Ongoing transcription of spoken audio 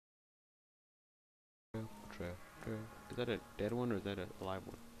Is that a dead one or is that a alive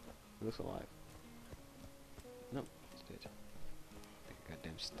one? It looks alive. Nope, it's dead.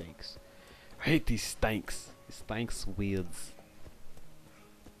 Goddamn stinks. I hate these stinks. These stinks weirds.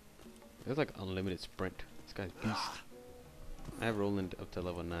 There's like unlimited sprint. This guy's beast. I have Roland up to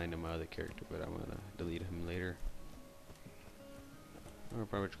level 9 in my other character, but I'm gonna delete him later. I'll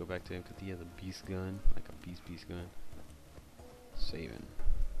probably just go back to him because he has a beast gun, like a beast gun. Saving.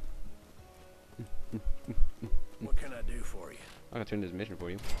 What can I do for you? I'm gonna turn this mission for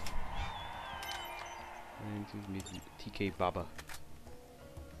you. And to meet TK Baba.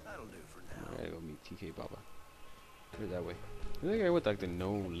 That'll do for now. I gotta go meet TK Baba. Go that way. I think I with like the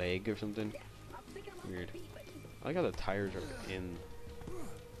no leg or something. Weird. I like how the tires are in.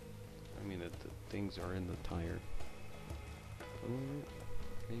 I mean, the things are in the tire.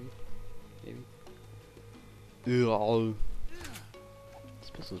 Maybe. Ugh. This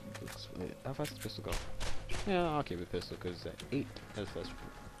pistol looks. Wait, how fast does the pistol go? Yeah, I'll keep the pistol because 8. That's fast.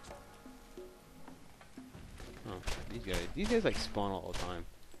 Oh, these guys like spawn all the time.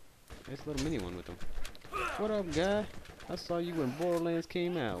 Nice little mini one with them. What up, guy? I saw you when Borderlands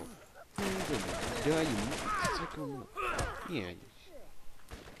came out. Die, you sicko. Yeah.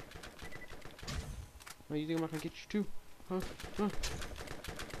 Oh, you think I'm not gonna get you too? Huh? Yeah,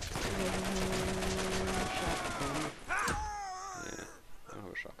 I don't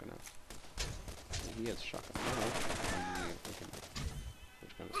have a shotgun now. He has a shotgun. I don't know.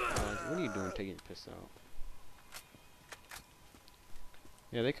 Which kind of surprise. What are you doing taking your pistol out?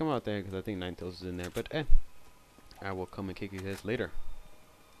 Yeah, they come out there because I think Ninetales is in there, but I will come and kick his ass later.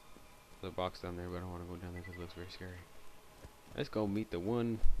 There's a box down there, but I don't want to go down there because it looks very scary. Let's go meet the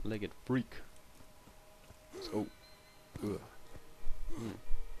one-legged freak. Let's go. Ugh.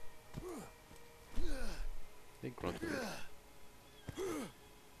 They grunt with it.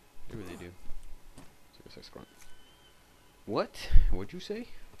 They really do. Seriously, grunt. What? What'd you say?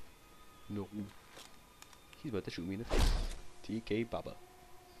 No. He's about to shoot me in the face. TK Baba.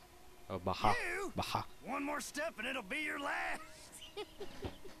 Oh, Baha. Baha. One more step and it'll be your last.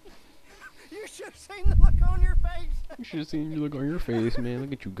 You should have seen the look on your face. You should have seen the look on your face, man.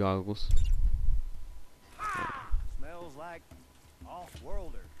 Look at you goggles. Smells like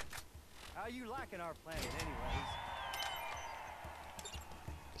off-worlder. How you liking our planet anyways?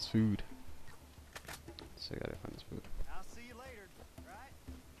 It's food. So I gotta find this food. I'll see you later, right?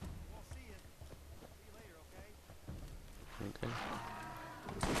 Won't see you. See you later, okay? Okay.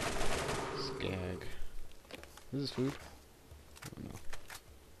 Skag. Is this food? Oh no.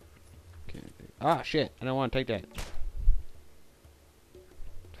 Can't take. Ah, shit! I don't want to take that.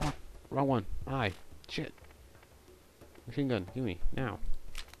 Fuck. Wrong one. Aye. Shit. Machine gun. Give me. Now.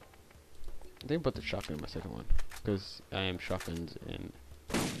 I think I put the shotgun in my second one. Because I am shotguns in.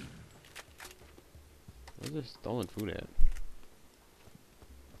 Where's this stolen food at?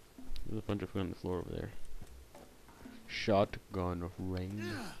 There's a bunch of food on the floor over there. Shotgun range.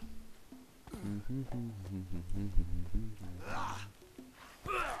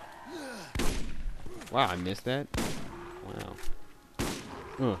 Wow, I missed that. Wow.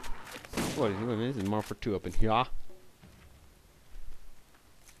 What is this? Is more for 2 up in here.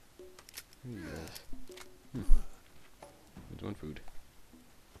 Yes. There's one food.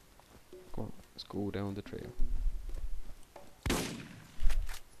 Come on, let's go down the trail.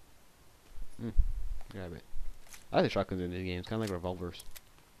 Grab it. I like the shotguns in this game. It's kind of like revolvers.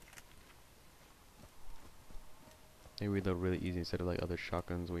 They reload really easy instead of like other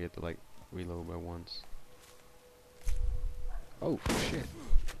shotguns where you have to like reload by once. Oh shit!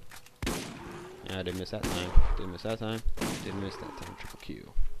 Yeah, I didn't miss that time. Didn't miss that time. Didn't miss that time. Triple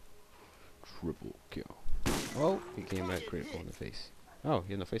kill. Triple kill. Oh, he came back critical in the face. Oh,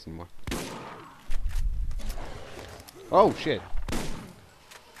 he has no face anymore. Oh shit!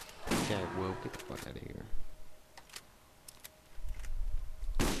 Yeah, Will, get the fuck out of here.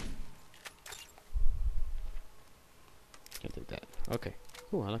 Can't take that. Okay.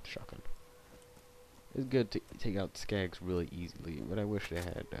 Cool, I like the shotgun. It's good to take out skags really easily, but I wish they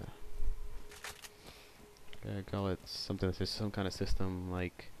had I call it something, some kind of system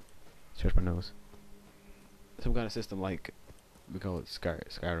like, stretch my nose. Some kind of system like, we call it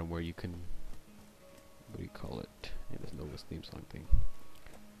Skyrim, where you can, what do you call it? Yeah, there's no theme song thing.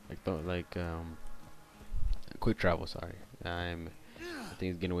 Like quick travel. Sorry, I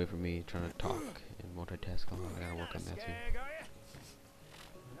think it's getting away from me trying to talk and multitask. I gotta work on that too.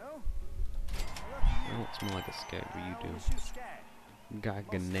 I don't smell like a skag, but you do. You got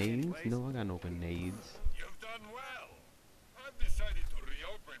grenades? No, I got no grenades. You've done well. I've decided to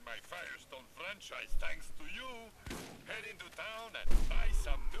reopen my Firestone franchise thanks to you. Head into town and buy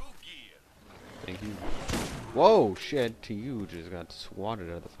some new gear. Thank you. Whoa, shit! To you just got swatted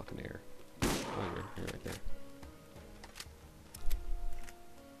out of the fucking air. Oh, you're right there.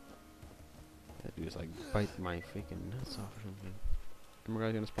 That dude's like bite my freaking nuts off or something. Remember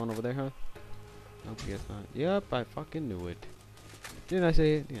guys gonna spawn over there, huh? Nope, guess not. Yep, I fucking knew it. Didn't I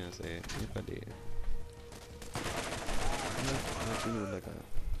say it? Yeah, I say it. Yes, I did. I knew like a. I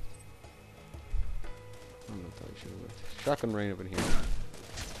don't know if I should have. Shotgun rain up in here.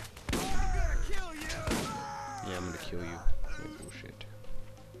 Yeah, I'm gonna kill you. That's bullshit.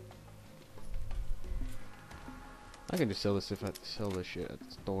 I can just sell this if I sell this shit at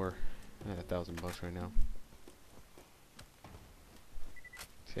the store. I had $1,000 right now.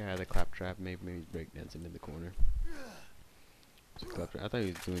 See, I had the claptrap. Maybe he's breakdancing in the corner. I thought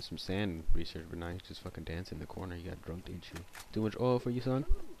he was doing some sand research, but now he's just fucking dancing in the corner. You got drunk, didn't you? Too much oil for you, son?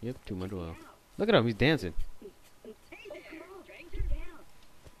 Yep, too much oil. Look at him, he's dancing.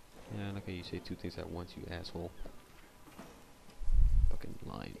 Yeah, look how you say two things at once, you asshole. Fucking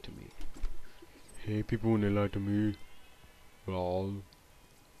lying to me. Hey, people when they lie to me. Well,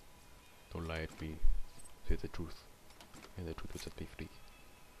 don't lie at me. Say the truth. And the truth will set me free.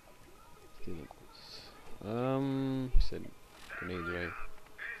 Stealing goods. Said grenades, right?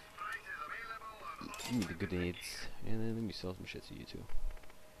 Give me the grenades. And then let me sell some shit to you too.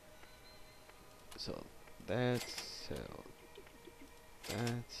 So, that's sell.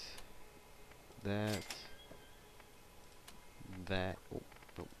 That. Oh,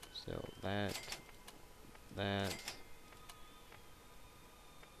 no. Sell that.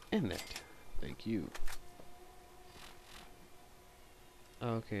 And that. Thank you.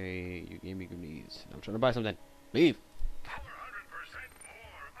 Okay, you gave me grenades. I'm trying to buy something. Leave. 400%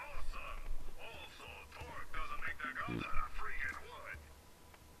 more. Awesome. Also, torque doesn't make that goes out of freaking wood.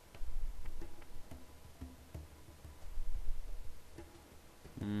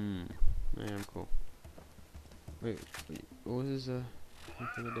 Yeah, I'm cool. Wait, what was his thing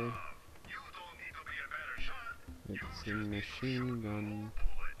for the day? You don't need to be a better shot. It's a machine gun.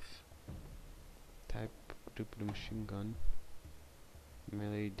 Type duplicate machine gun.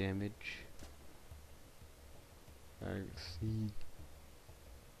 Melee damage. Vaccine.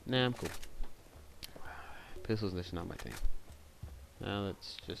 Nah, I'm cool. Pistols, that's not my thing. Now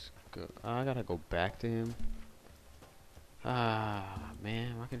let's just go. I gotta go back to him. Ah,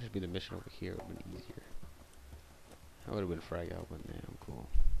 man, why can't it just be the mission over here? It would have been easier. I would have been frag out, but man, I'm cool.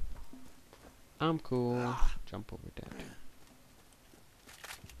 I'm cool. Jump over that.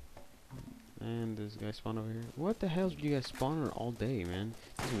 And this guy spawned over here. What the hell did you guys spawn all day, man?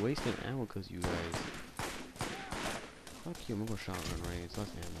 Just wasting ammo because you guys. Fuck you, I'm gonna go shotgun raids.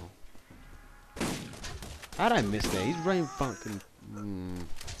 Less ammo. How'd I miss that? He's running fucking.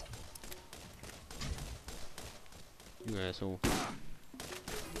 You asshole.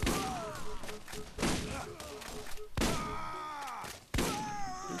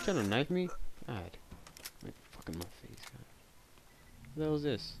 You trying to knife me? God. Like fucking my face, God. What the hell is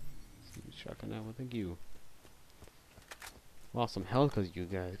this? Shotgun ammo, thank you. Lost some health because you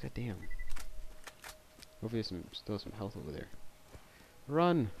guys. God damn. Hopefully there's still some health over there.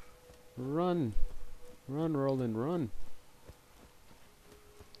 Run! Run! Run, Roland, run!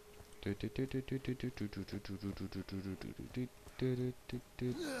 Hey,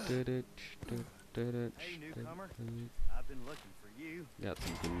 newcomer. I've been looking for you. Got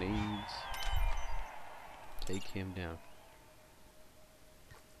some grenades. Take him down.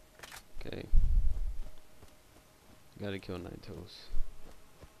 Okay. Gotta kill Nine Toes.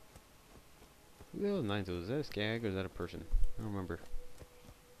 Who the hell is Nine Toes? Is that a skag or is that a person? I don't remember.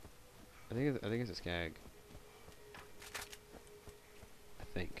 I think it's a skag. I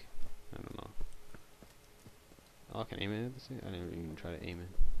think. I don't know. Oh, I can aim it at the same. I didn't even try to aim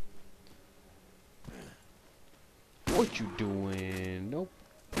it. What you doing? Nope.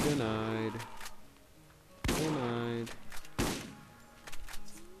 Denied. Denied.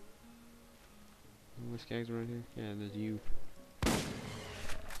 More skags around here? Yeah, there's you.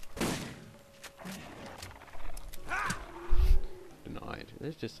 Denied.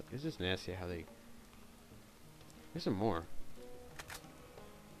 It's just nasty how they. There's some more.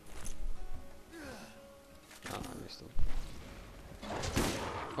 Ah, I missed them.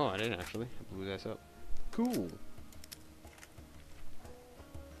 Oh, I didn't actually. I blew his ass up. Cool.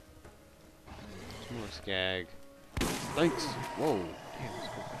 Some more skag. Thanks. Whoa. Damn, that's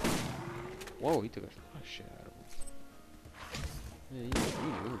cool. Whoa, he took a lot of shit out of him. Yeah, you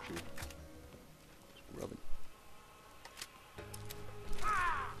weren't you? Just rubbing.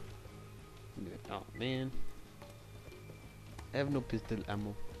 Oh man. I have no pistol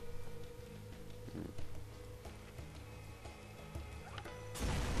ammo.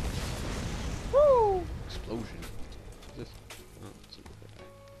 Woo! Explode. explosion. This. Oh, it's a-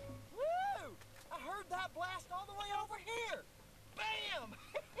 Woo! I heard that blast all the way over here. Bam!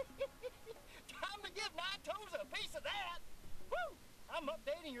 Time to give Nine Toes a piece of that. Woo! I'm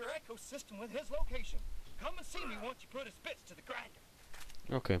updating your ecosystem with his location. Come and see me once you put his bits to the grinder.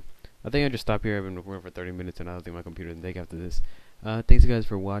 Okay. I think I just stop here. I've been recording for 30 minutes and I don't think my computer can take after this. Thanks guys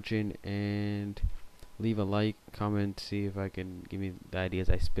for watching, and leave a like, comment, see if I can give me the ideas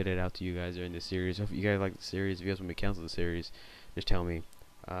I spit it out to you guys during the series. If you guys like the series, if you guys want me to cancel the series, just tell me.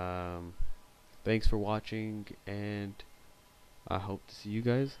 Thanks for watching, and I hope to see you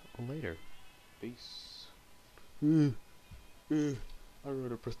guys later. Peace. I don't know how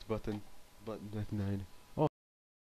to press the button. Button 99.